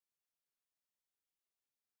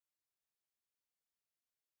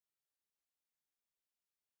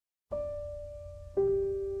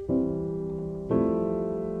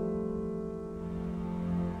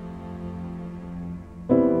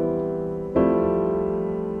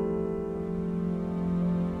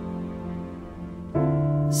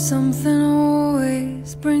Something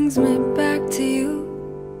always brings me back to you.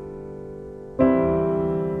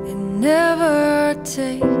 It never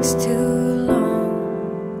takes too long.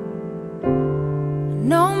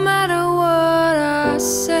 No matter what I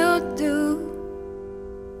say or do,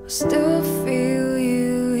 I still feel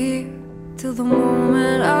you here till the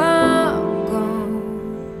moment I'm gone.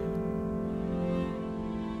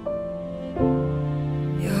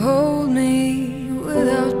 You hold me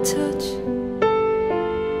without touch,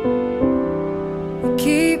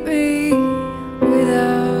 keep me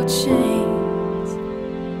without chains.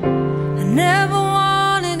 I never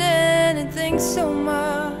wanted anything so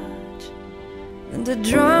much than to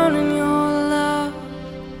drown in your love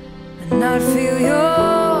and not feel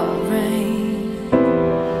your rain.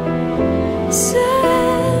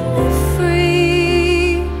 Set me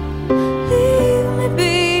free, leave me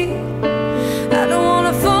be. I don't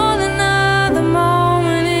wanna fall another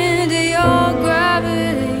moment into your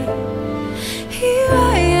gravity. Here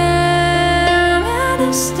I am and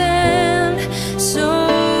I stand so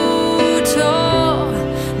tall,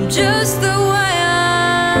 just the way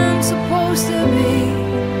I'm supposed to be.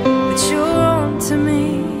 But you're on to me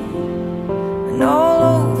and all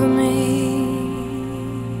over me.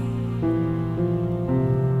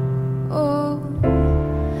 Oh,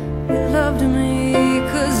 you loved me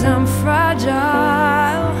 'cause I'm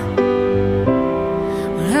fragile,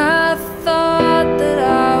 when I thought that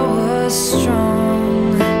I was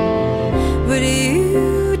strong. But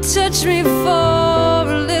you touched me for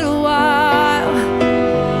a little while,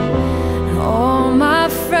 and all my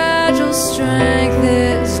fragile strength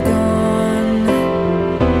is gone.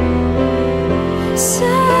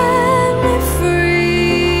 Set me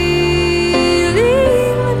free,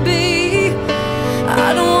 leave me be. I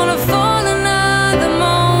don't wanna fall another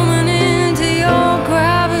moment into your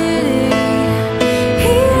gravity.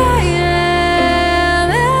 Here I am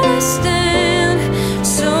and I stand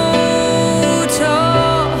so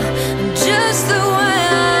tall, just the way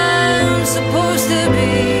I'm supposed to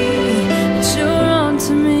be. But you're on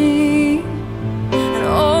to me and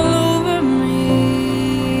all over me.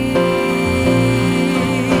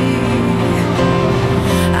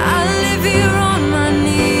 I live here on my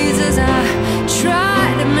knees as I try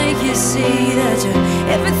to make you see that you're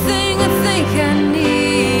everything I think I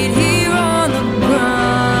need here on the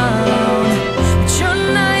ground. But you're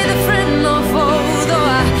neither friend nor foe, though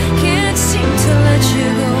I can't seem to let you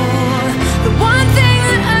go. The one thing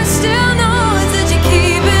that I still know is that you're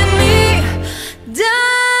keeping me down.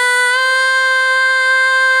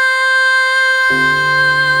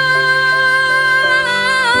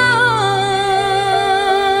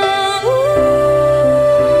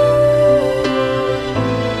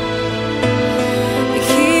 You're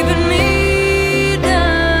keeping me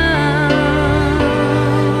down.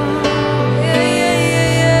 Yeah, yeah,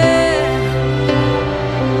 yeah, yeah.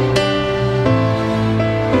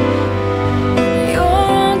 You're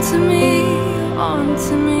on to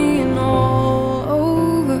me and all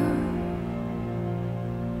over.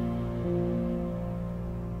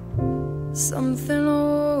 Something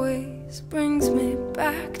always brings me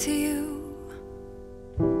back to you.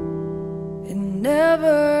 It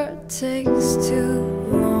never takes too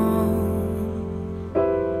long.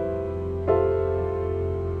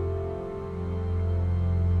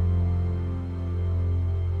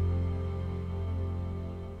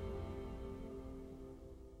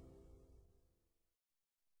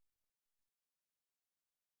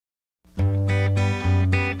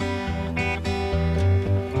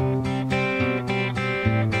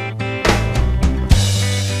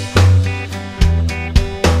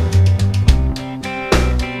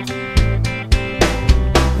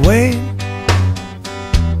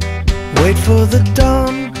 Wait for the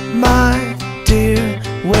dawn, my dear.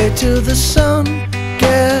 Wait till the sun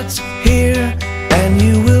gets here, and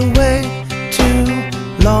you will wait too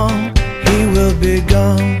long. He will be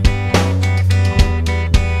gone.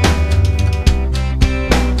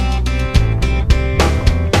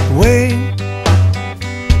 Wait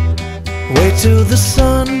till the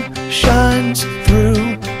sun shines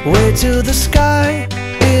through. Wait till the sky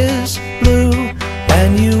is blue,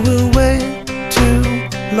 and you will wait too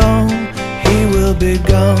long. He will be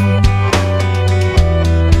gone.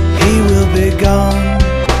 He will be gone.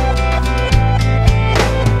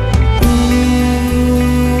 Ooh,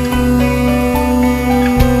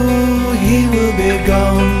 he will be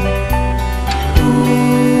gone. Ooh,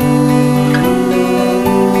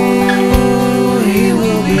 he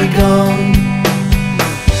will be gone.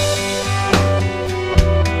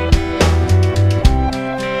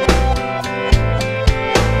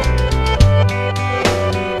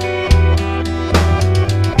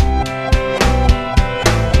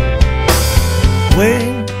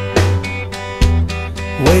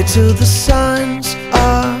 till the signs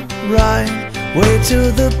are right, wait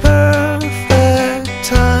till the